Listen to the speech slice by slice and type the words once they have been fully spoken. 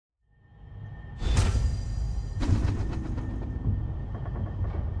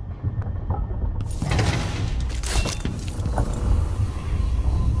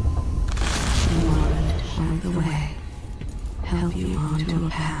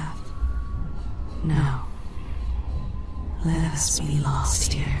Let us be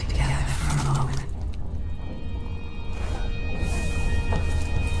lost here together for a moment.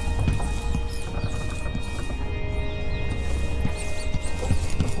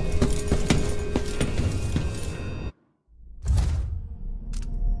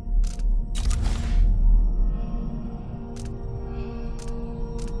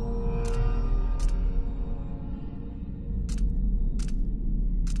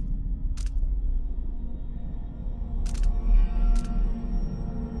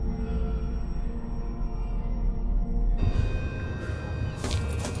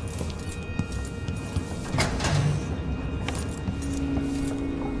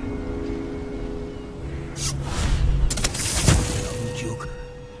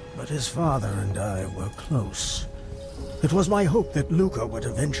 His father and I were close. It was my hope that Luca would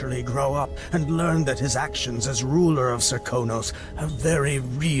eventually grow up and learn that his actions as ruler of Serkonos have very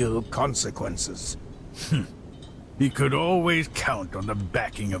real consequences. He could always count on the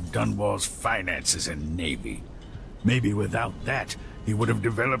backing of Dunwall's finances and navy. Maybe without that, he would have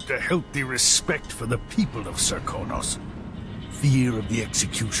developed a healthy respect for the people of Serkonos. Fear of the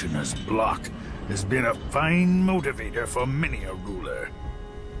Executioner's block has been a fine motivator for many a ruler.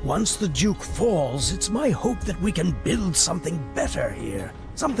 Once the Duke falls, it's my hope that we can build something better here.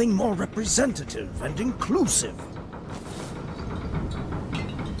 Something more representative and inclusive.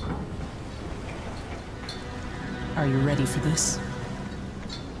 Are you ready for this?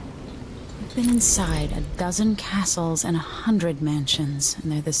 I've been inside a dozen castles and 100 mansions,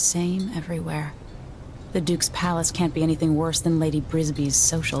 and they're the same everywhere. The Duke's palace can't be anything worse than Lady Brisby's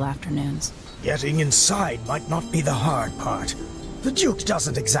social afternoons. Getting inside might not be the hard part. The Duke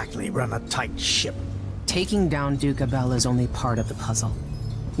doesn't exactly run a tight ship. Taking down Duke Abel is only part of the puzzle.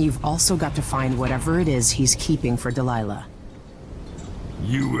 You've also got to find whatever it is he's keeping for Delilah.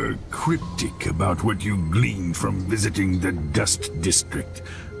 You were cryptic about what you gleaned from visiting the Dust District,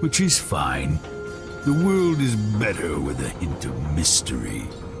 which is fine. The world is better with a hint of mystery.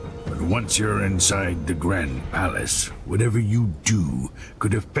 But once you're inside the Grand Palace, whatever you do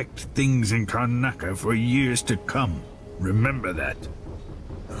could affect things in Karnaca for years to come. Remember that.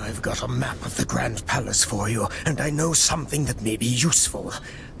 I've got a map of the Grand Palace for you, and I know something that may be useful.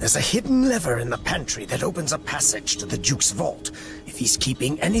 There's a hidden lever in the pantry that opens a passage to the Duke's vault. If he's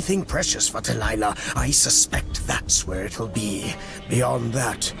keeping anything precious for Delilah, I suspect that's where it'll be. Beyond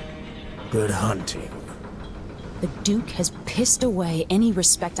that, good hunting. The Duke has pissed away any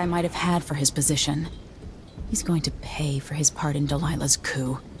respect I might have had for his position. He's going to pay for his part in Delilah's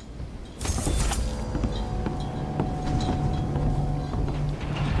coup.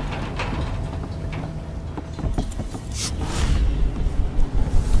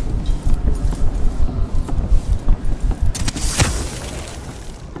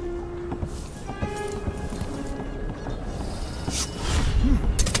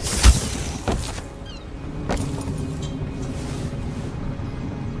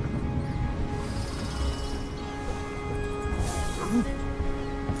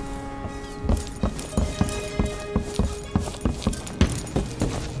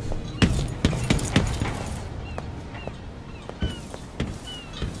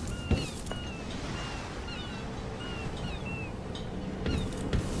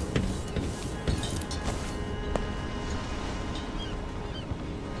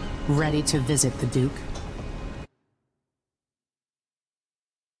 Ready to visit the Duke?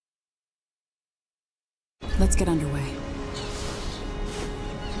 Let's get underway.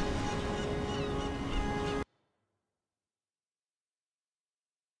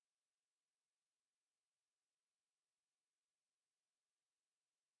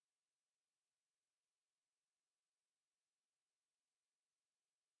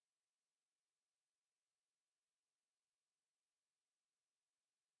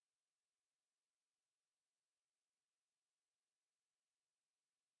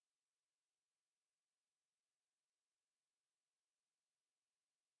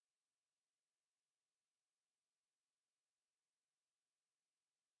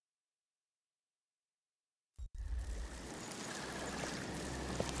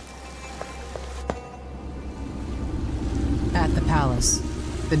 At the palace,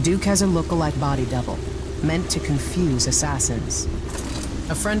 the Duke has a look-alike body double, meant to confuse assassins.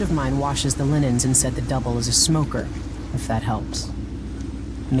 A friend of mine washes the linens and said the double is a smoker, if that helps.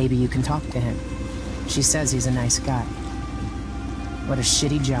 Maybe you can talk to him. She says he's a nice guy. What a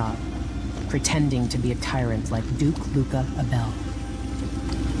shitty job, pretending to be a tyrant like Duke Luca Abel.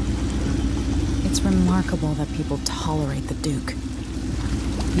 It's remarkable that people tolerate the Duke.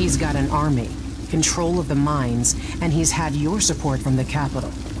 He's got an army, control of the mines, and he's had your support from the capital.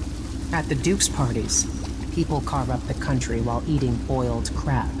 At the Duke's parties, People carve up the country while eating boiled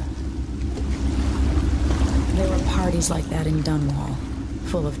crab. There were parties like that in Dunwall,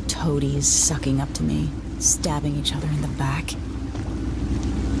 full of toadies sucking up to me, stabbing each other in the back.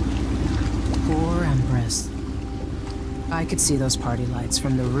 Poor Empress. I could see those party lights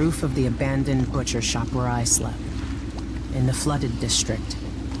from the roof of the abandoned butcher shop where I slept, in the flooded district.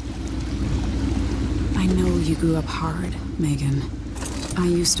 I know you grew up hard, Megan. I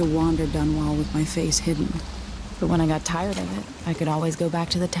used to wander Dunwall with my face hidden, but when I got tired of it, I could always go back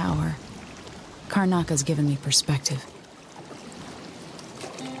to the tower. Karnaka's given me perspective.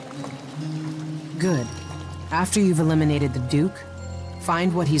 Good. After you've eliminated the Duke,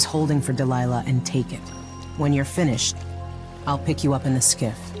 find what he's holding for Delilah and take it. When you're finished, I'll pick you up in the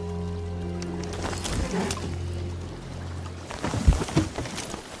skiff.